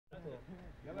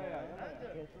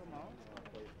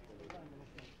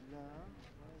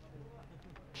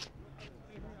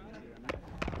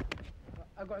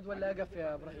اقعد ولا اقف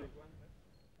يا ابراهيم؟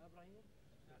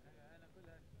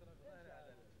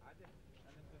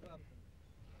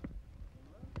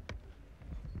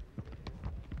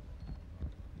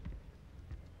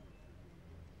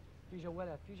 في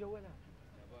جوالات في جوالات.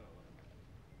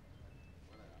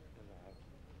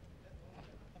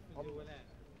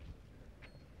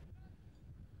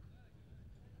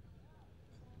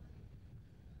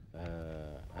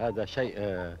 هذا شيء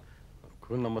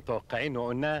كنا متوقعين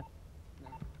وقلنا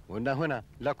هنا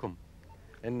لكم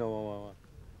انه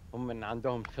هم من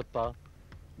عندهم خطة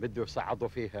بده يصعدوا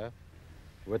فيها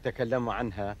وتكلموا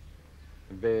عنها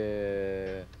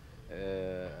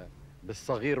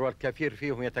بالصغير والكثير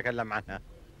فيهم يتكلم عنها.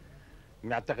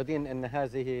 معتقدين ان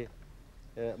هذه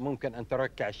ممكن ان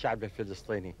تركع الشعب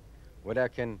الفلسطيني،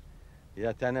 ولكن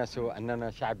يتناسوا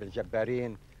اننا شعب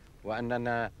الجبارين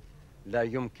واننا لا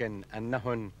يمكن ان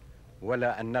نهن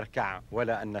ولا ان نركع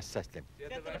ولا ان نستسلم.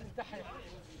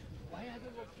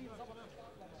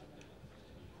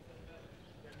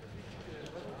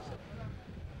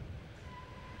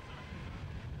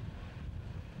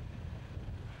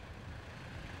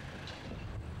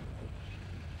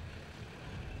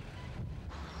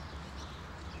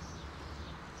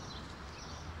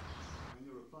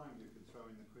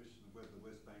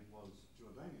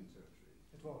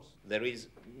 There is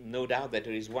no doubt that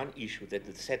there is one issue, that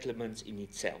the settlements in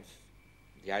itself,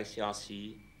 the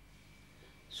ICRC,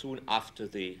 soon after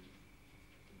the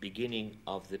beginning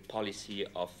of the policy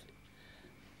of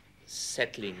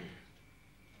settling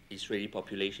Israeli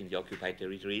population in the occupied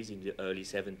territories in the early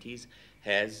 70s,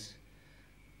 has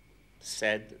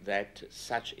said that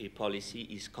such a policy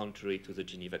is contrary to the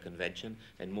Geneva Convention,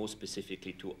 and more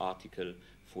specifically to Article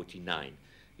 49.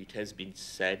 It has been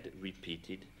said,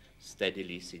 repeated,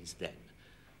 steadily since then.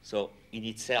 So in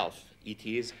itself, it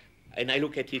is, and I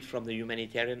look at it from the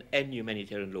humanitarian and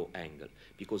humanitarian law angle,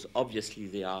 because obviously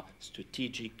there are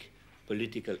strategic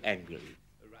political angles.